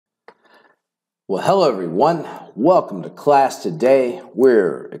Well, hello everyone. Welcome to class today.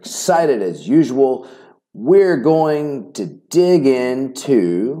 We're excited as usual. We're going to dig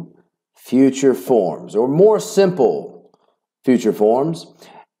into future forms, or more simple future forms.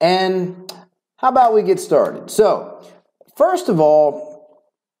 And how about we get started? So, first of all,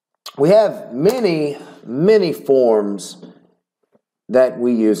 we have many forms that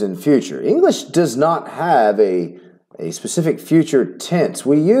we use in future. English does not have a specific future tense.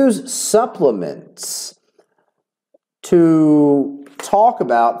 We use supplements to talk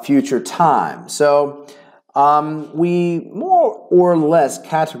about future time. So we more or less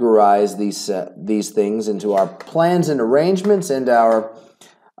categorize these things into our plans and arrangements and our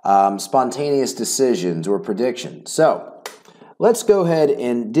spontaneous decisions or predictions. So let's go ahead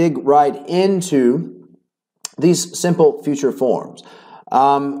and dig right into these simple future forms.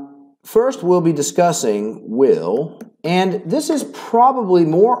 First, we'll be discussing will, and this is probably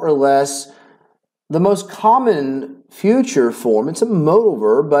more or less the most common future form. It's a modal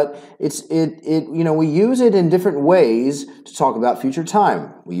verb, but we use it in different ways to talk about future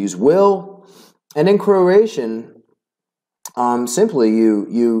time. We use will, and in Croatian, simply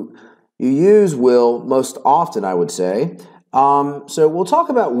you use will most often, I would say. So we'll talk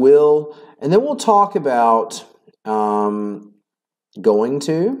about will, and then we'll talk about going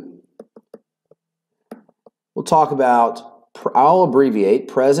to. We'll talk about, I'll abbreviate,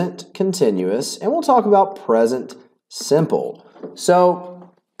 present continuous, and we'll talk about present simple.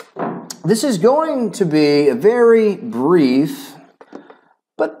 So this is going to be a very brief,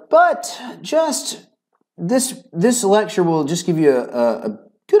 but just this lecture will just give you a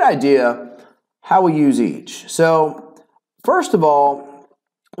good idea how we use each. So first of all,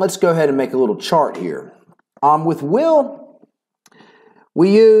 let's go ahead and make a little chart here. With will,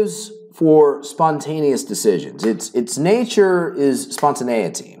 we use for spontaneous decisions. Its nature is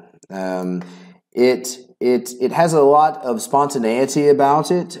spontaneity. It has a lot of spontaneity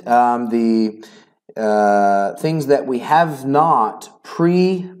about it. The things that we have not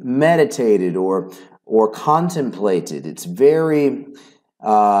premeditated or contemplated. It's very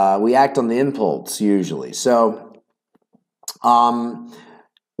we act on the impulse usually. So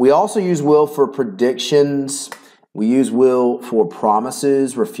we also use will for predictions. We use will for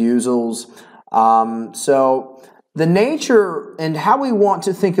promises, refusals. So the nature and how we want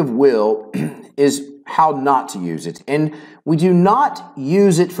to think of will is how not to use it. And we do not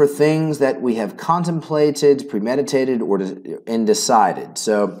use it for things that we have contemplated, premeditated, and decided.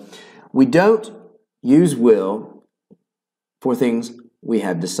 So we don't use will for things we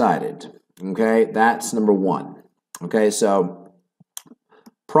have decided. Okay, that's number one. Okay, so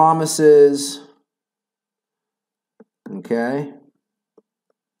promises. Okay.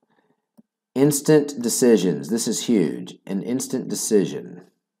 Instant decisions. This is huge. An instant decision.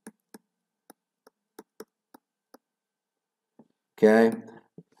 Okay.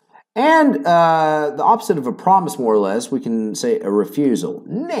 And the opposite of a promise, more or less, we can say a refusal.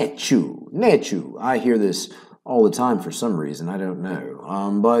 Neću. I hear this all the time for some reason. I don't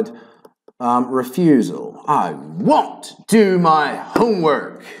know. But refusal. I won't do my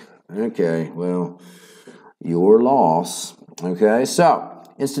homework. Okay, well, your loss. Okay, so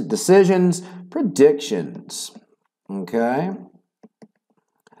instant decisions, predictions. Okay,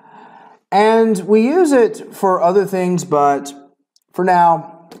 and we use it for other things, but for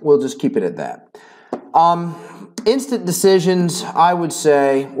now, we'll just keep it at that. Instant decisions, I would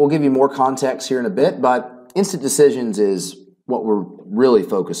say, we'll give you more context here in a bit, but instant decisions is what we're really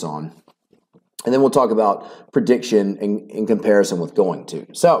focused on. And then we'll talk about prediction in comparison with going to.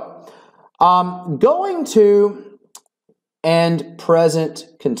 So, going to and present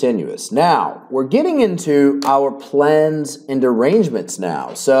continuous. Now, we're getting into our plans and arrangements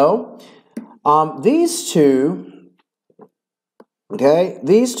now. So, these two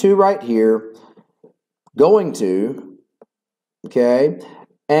right here, going to, okay,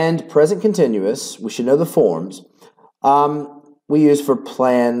 and present continuous, we should know the forms, we use for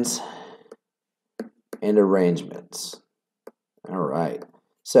plans and arrangements. All right.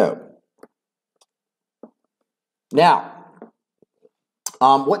 So, now,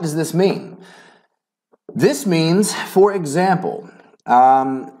 what does this mean? This means, for example,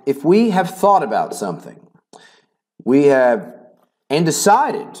 if we have thought about something, we have, and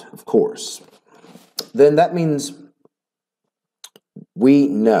decided, of course, then that means we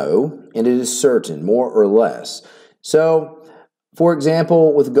know, and it is certain, more or less. So, for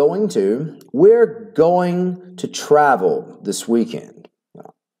example, with going to, we're going to travel this weekend.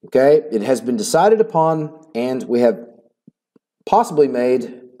 Okay, it has been decided upon, and we have possibly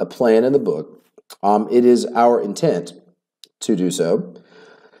made a plan in the book. It is our intent to do so.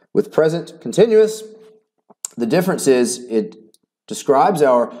 With present continuous, the difference is it describes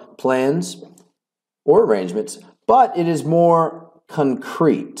our plans or arrangements, but it is more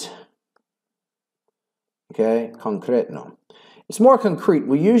concrete. Okay, concretno. It's more concrete.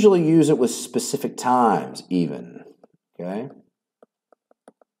 We usually use it with specific times even. Okay.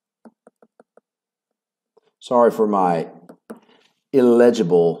 Sorry for my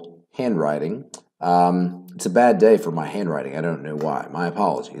illegible handwriting. It's a bad day for my handwriting. I don't know why. My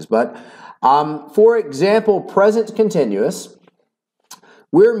apologies. But for example, present continuous,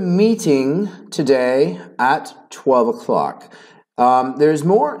 we're meeting today at 12 o'clock. There's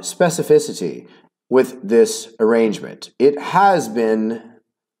more specificity with this arrangement. It has been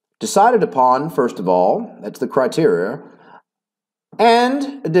decided upon, first of all, that's the criteria,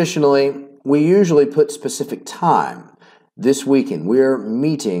 and additionally, we usually put specific time. This weekend, we're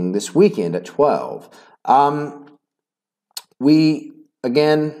meeting this weekend at 12. We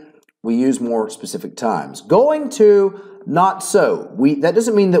use more specific times. Going to, not so. That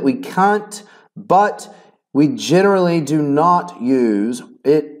doesn't mean that we can't, but we generally do not use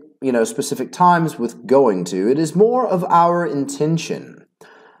it, specific times with going to. It is more of our intention.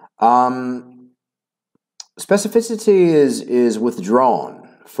 Specificity is withdrawn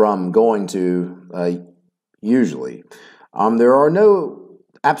from going to usually. There are no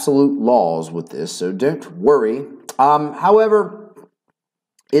absolute laws with this, so don't worry. However,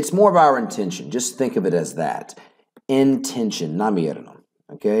 it's more of our intention. Just think of it as that. Intention, namierno.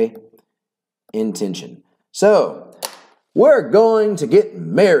 Okay? Intention. So, we're going to get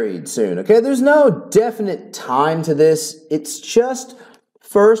married soon. Okay? There's no definite time to this. It's just,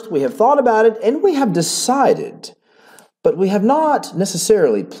 first, we have thought about it and we have decided. But we have not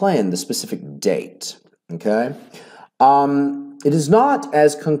necessarily planned the specific date. Okay? It is not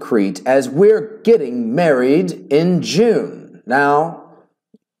as concrete as we're getting married in June. Now,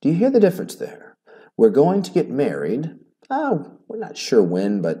 do you hear the difference there? We're going to get married. We're not sure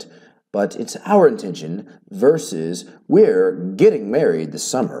when, but it's our intention versus we're getting married this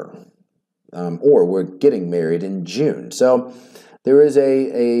summer, or we're getting married in June. So there is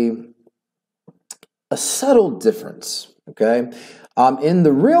a subtle difference. Okay. In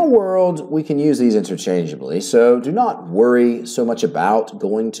the real world, we can use these interchangeably, so do not worry so much about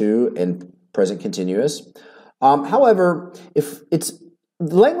going to and present continuous. However, the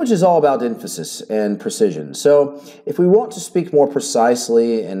language is all about emphasis and precision. So if we want to speak more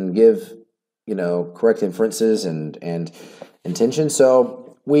precisely and give, correct inferences and intention,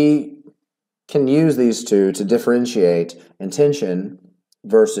 so we can use these two to differentiate intention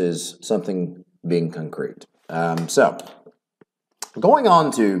versus something being concrete. Going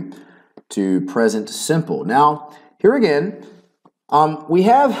on to present simple. Now, here again, we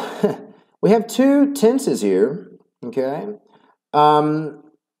have two tenses here. Okay,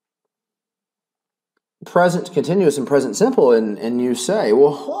 present continuous and present simple, and you say,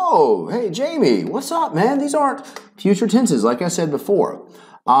 well, whoa, hey Jamie, what's up, man? These aren't future tenses, like I said before.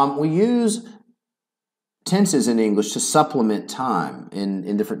 We use tenses in English to supplement time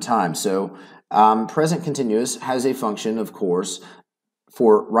in different times. So present continuous has a function, of course,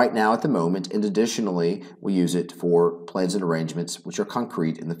 for right now at the moment, and additionally, we use it for plans and arrangements which are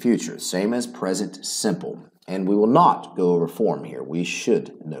concrete in the future, same as present simple. And we will not go over form here. We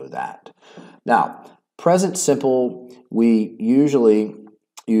should know that. Now, present simple, we usually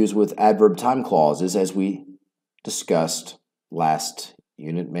use with adverb time clauses, as we discussed last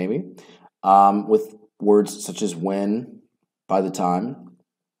unit maybe, with words such as when, by the time,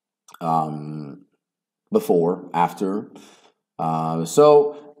 before, after.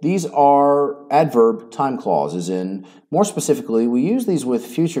 So these are adverb time clauses, and more specifically, we use these with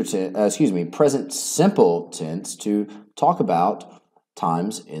present simple tense to talk about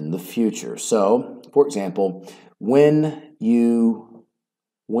times in the future. So, for example, when you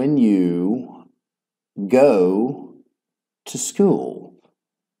go to school,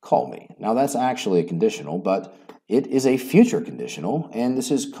 call me. Now that's actually a conditional, but it is a future conditional, and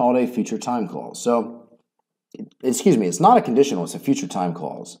this is called a future time clause. So, it's not a conditional, it's a future time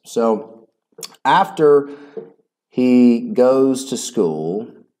clause. So, after he goes to school,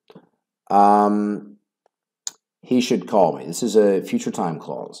 he should call me. This is a future time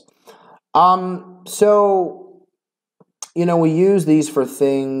clause. We use these for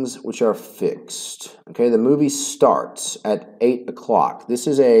things which are fixed. Okay, the movie starts at 8 o'clock. This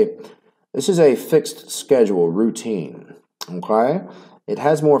is a fixed schedule, routine. Okay, it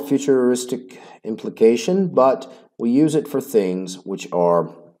has more futuristic implication, but we use it for things which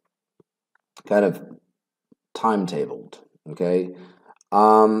are kind of timetabled. Okay,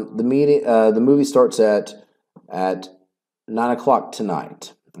 the movie starts at 9 o'clock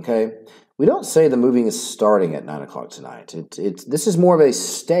tonight. Okay, we don't say the movie is starting at 9 o'clock tonight. This is more of a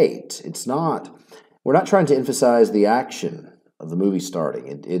state. It's not. We're not trying to emphasize the action of the movie starting.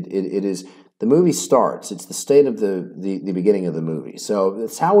 It is the movie starts. It's the state of the beginning of the movie. So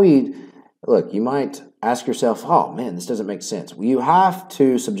that's how we look. You might ask yourself, "Oh man, this doesn't make sense." Well, you have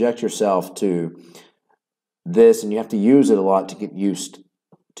to subject yourself to this, and you have to use it a lot to get used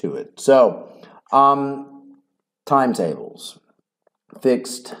to it. So, timetables,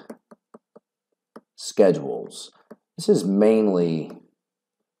 fixed schedules. This is mainly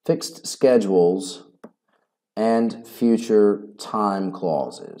fixed schedules and future time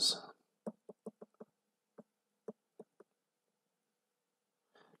clauses.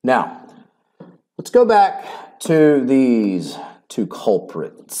 Now, let's go back to these two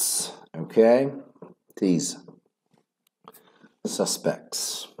culprits, okay? These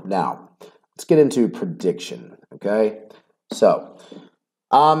suspects. Now, let's get into prediction, okay? So,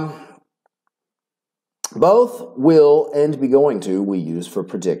 both will and be going to we use for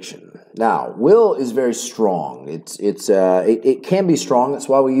prediction. Now, will is very strong. It can be strong. That's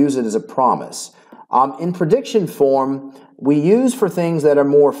why we use it as a promise. In prediction form, we use for things that are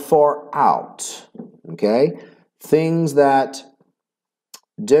more far out. Okay, things that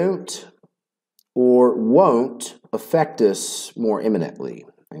don't or won't affect us more imminently.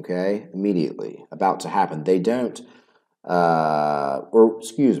 Okay, immediately, about to happen. They don't. We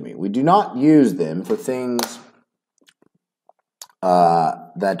do not use them for things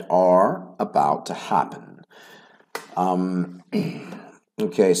that are about to happen.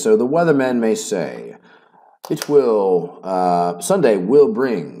 Okay, so the weathermen may say, Sunday will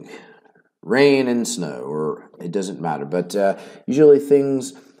bring rain and snow, or it doesn't matter, but usually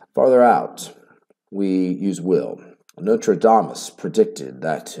things farther out, we use will. Nostradamus predicted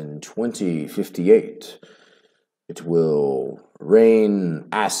that in 2058, it will rain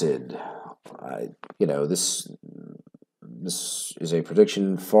acid. This is a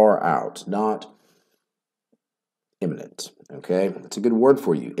prediction far out, not imminent. Okay, it's a good word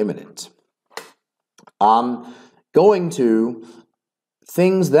for you, imminent. Going to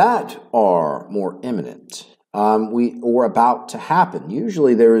things that are more imminent, or about to happen.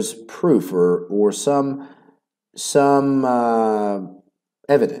 Usually there is proof or some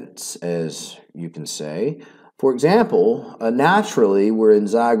evidence, as you can say. For example, naturally, we're in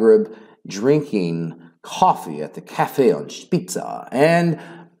Zagreb drinking coffee at the cafe on Spica, and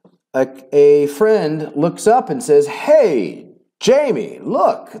a friend looks up and says, "Hey, Jamie,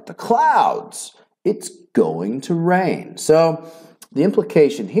 look at the clouds. It's going to rain." So the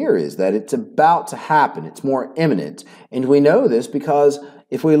implication here is that it's about to happen. It's more imminent. And we know this because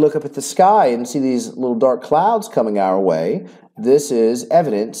if we look up at the sky and see these little dark clouds coming our way, this is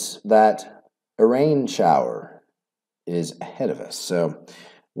evidence that a rain shower is ahead of us. So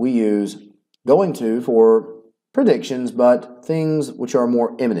we use going to for predictions, but things which are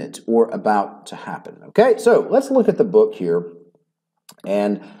more imminent or about to happen. Okay, so let's look at the book here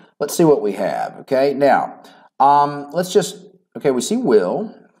and let's see what we have. Okay, now we see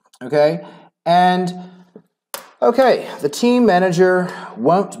will. Okay, and the team manager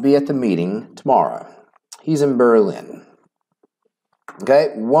won't be at the meeting tomorrow. He's in Berlin.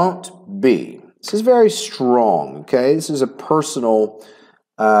 Okay, won't be. This is very strong. Okay, this is a personal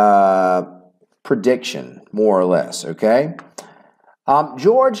prediction, more or less. Okay,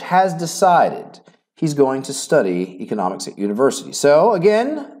 George has decided he's going to study economics at university. So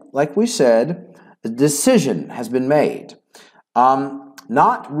again, like we said, the decision has been made.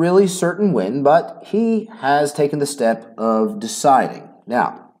 Not really certain when, but he has taken the step of deciding.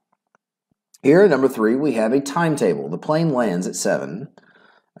 Now, here, number 3, we have a timetable. The plane lands at 7,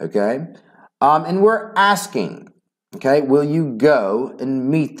 okay? And we're asking, okay, will you go and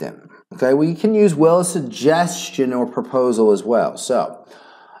meet them? Okay, we can use will as suggestion or proposal as well. So,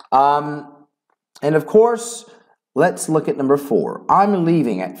 and of course, let's look at number 4. I'm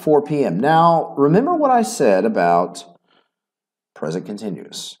leaving at 4 p.m. Now, remember what I said about present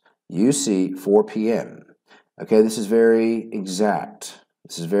continuous. You see 4 p.m. Okay, this is very exact.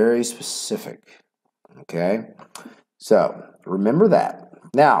 This is very specific. Okay, so remember that.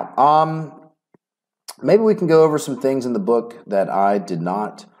 Now, maybe we can go over some things in the book that I did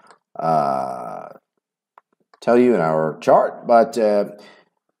not tell you in our chart, but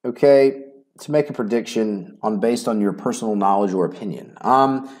okay, to make a prediction based on your personal knowledge or opinion.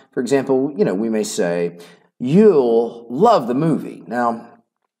 For example, we may say, you'll love the movie. Now,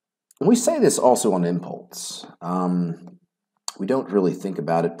 we say this also on impulse. We don't really think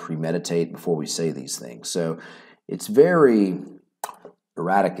about it, premeditate before we say these things. So it's very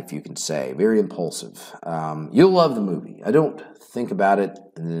erratic, if you can say, very impulsive. You'll love the movie. I don't think about it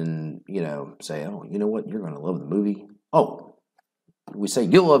and then, say, oh, you know what, you're going to love the movie. Oh, we say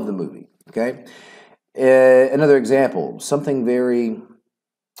you'll love the movie, okay? Another example, something very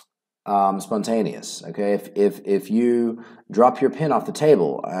spontaneous, okay? If you drop your pen off the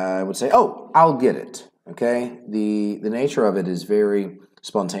table, I would say, oh, I'll get it, okay? The nature of it is very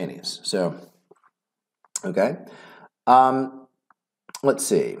spontaneous. So, okay. Let's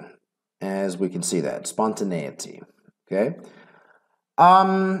see, as we can see that, spontaneity, okay?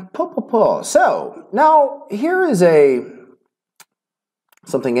 So, now, here is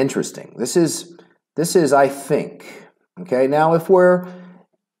something interesting. This is, I think, okay? Now, if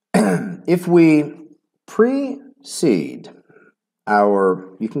we precede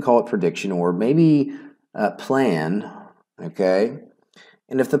our, you can call it prediction or maybe plan, okay?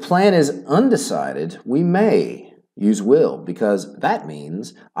 And if the plan is undecided, we may use will, because that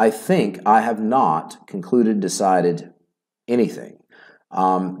means I think I have not concluded, decided anything.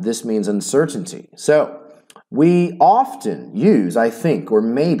 This means uncertainty. So we often use I think or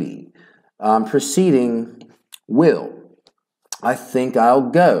maybe preceding will. I think I'll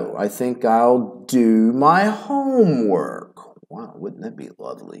go. I think I'll do my homework. Wow, wouldn't that be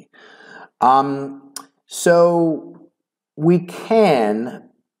lovely? So we can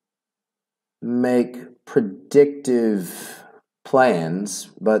make predictive plans,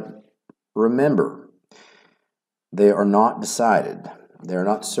 but remember, they are not decided. They're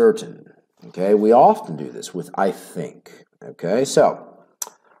not certain. Okay, we often do this with I think. Okay, so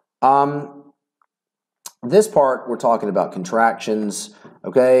this part we're talking about contractions.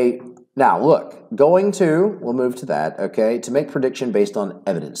 Okay, now look, we'll move to that. Okay, to make prediction based on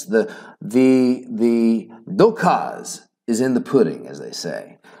evidence. The dokaz is in the pudding, as they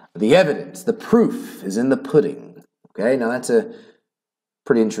say. The evidence, the proof is in the pudding. Okay, now that's a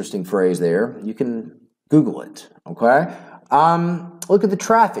pretty interesting phrase there. You can Google it, okay? Look at the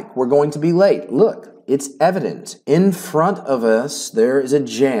traffic. We're going to be late. Look, it's evident. In front of us, there is a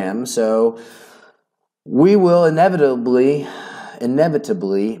jam, so we will inevitably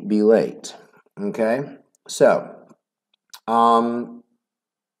be late, okay? So,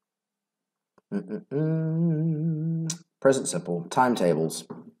 present simple, timetables.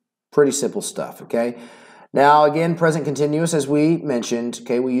 Pretty simple stuff, okay? Now, again, present continuous, as we mentioned,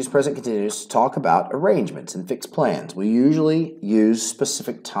 okay, we use present continuous to talk about arrangements and fixed plans. We usually use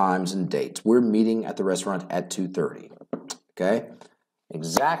specific times and dates. We're meeting at the restaurant at 2:30, okay?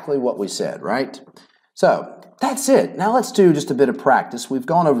 Exactly what we said, right? So, that's it. Now, let's do just a bit of practice. We've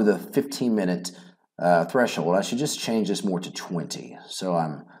gone over the 15-minute threshold. I should just change this more to 20. So,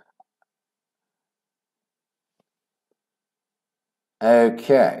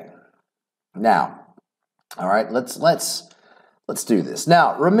 okay. Now, all right, let's do this.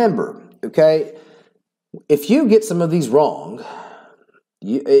 Now, remember, okay, if you get some of these wrong,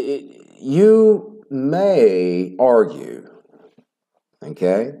 you may argue,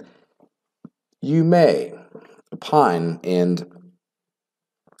 okay? You may opine and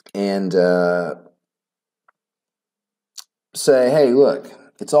say, hey, look,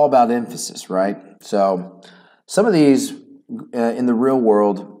 it's all about emphasis, right? So some of these in the real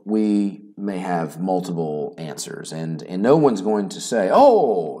world, we may have multiple answers, and no one's going to say,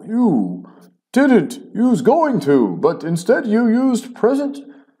 oh, you didn't use going to, but instead you used present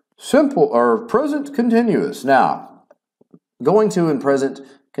simple or present continuous. Now, going to and present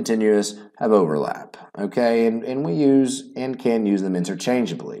continuous have overlap, okay, and we use and can use them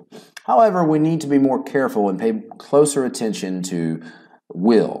interchangeably. However, we need to be more careful and pay closer attention to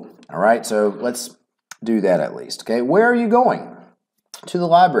will, all right? So let's do that at least, okay? Where are you going? To the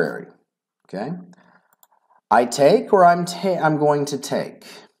library, okay? I take or I'm going to take,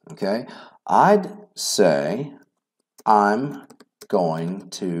 okay? I'd say I'm going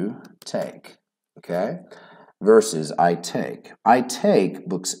to take, okay? Versus I take. I take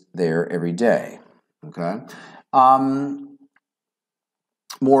books there every day, okay?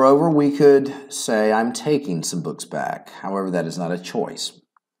 Moreover, we could say I'm taking some books back. However, that is not a choice,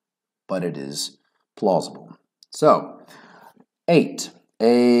 but it is plausible. So, 8.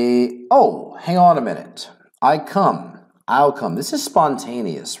 Hang on a minute. I come. I'll come. This is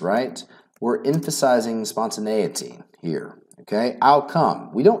spontaneous, right? We're emphasizing spontaneity here, okay? I'll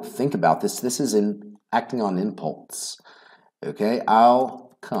come. We don't think about this. This is acting on impulse, okay?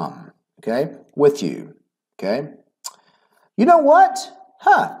 I'll come, okay? With you, okay? You know what?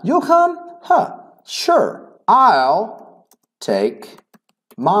 Huh, you'll come? Huh, sure. I'll take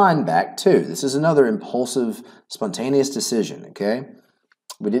mine back too. This is another impulsive, spontaneous decision, okay?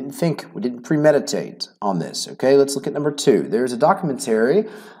 We didn't think, we didn't premeditate on this. Okay, let's look at number 2. There's a documentary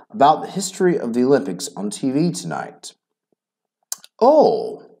about the history of the Olympics on TV tonight.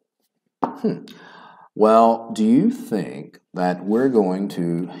 Oh, well, do you think that we're going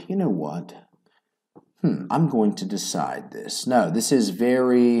to, you know what? I'm going to decide this. No, this is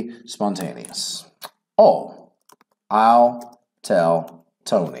very spontaneous. Oh, I'll tell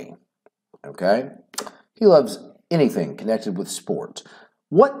Tony. Okay? He loves anything connected with sport.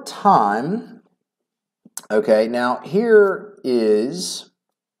 What time? Okay, now here is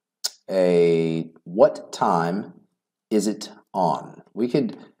what time is it on? We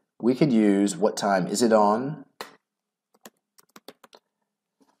could use what time is it on?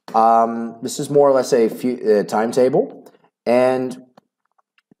 This is more or less a timetable, and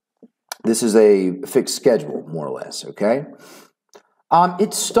this is a fixed schedule, more or less, okay?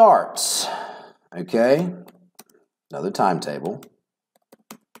 It starts, okay? Another timetable,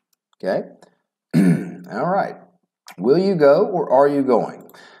 okay? All right. Will you go or are you going?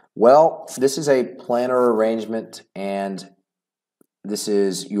 Well, this is a planner arrangement, and this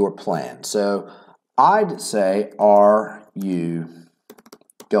is your plan. So I'd say, are you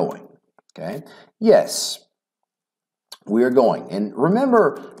going? Okay. Yes, we're going. And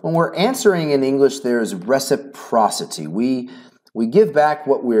remember, when we're answering in English, there's reciprocity. We give back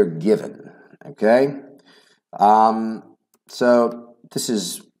what we're given. Okay. So this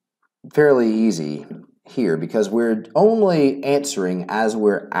is fairly easy here because we're only answering as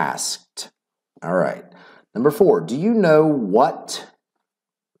we're asked. All right. Number 4, do you know what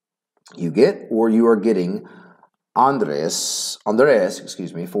you get or you are getting Andres,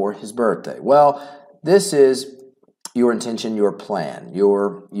 for his birthday? Well, this is your intention, your plan,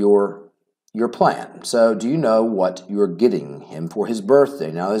 your plan. So, do you know what you're getting him for his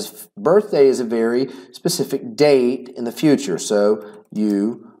birthday? Now, his birthday is a very specific date in the future, so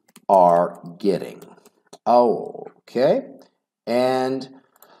you are getting. Oh, okay. And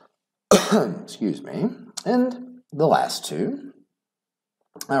excuse me. And the last 2.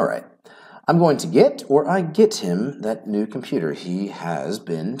 All right. I'm going to get, or I get him, that new computer he has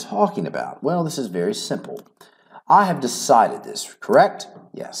been talking about. Well, this is very simple. I have decided this, correct?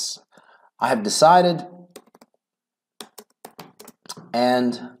 Yes. I have decided,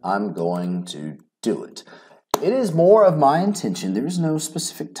 and I'm going to do it. It is more of my intention. There is no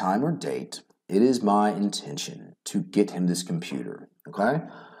specific time or date. It is my intention to get him this computer, okay?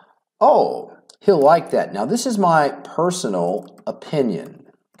 Oh, he'll like that. Now, this is my personal opinion.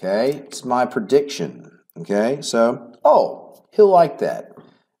 Okay, it's my prediction. Okay, so, oh, he'll like that.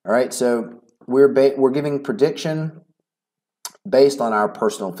 All right, so we're giving prediction based on our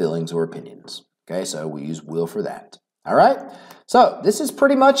personal feelings or opinions. Okay, so we use will for that. All right, so this is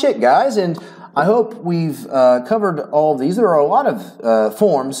pretty much it, guys, and I hope we've covered all of these. There are a lot of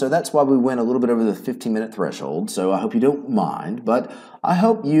forms, so that's why we went a little bit over the 15-minute threshold, so I hope you don't mind, but I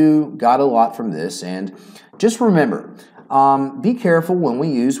hope you got a lot from this, and just remember, be careful when we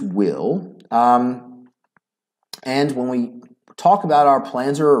use will, and when we talk about our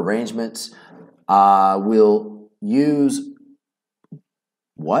plans or arrangements, we'll use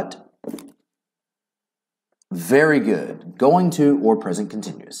what? Very good. Going to or present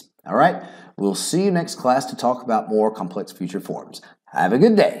continuous. All right? We'll see you next class to talk about more complex future forms. Have a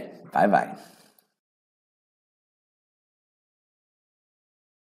good day. Bye-bye.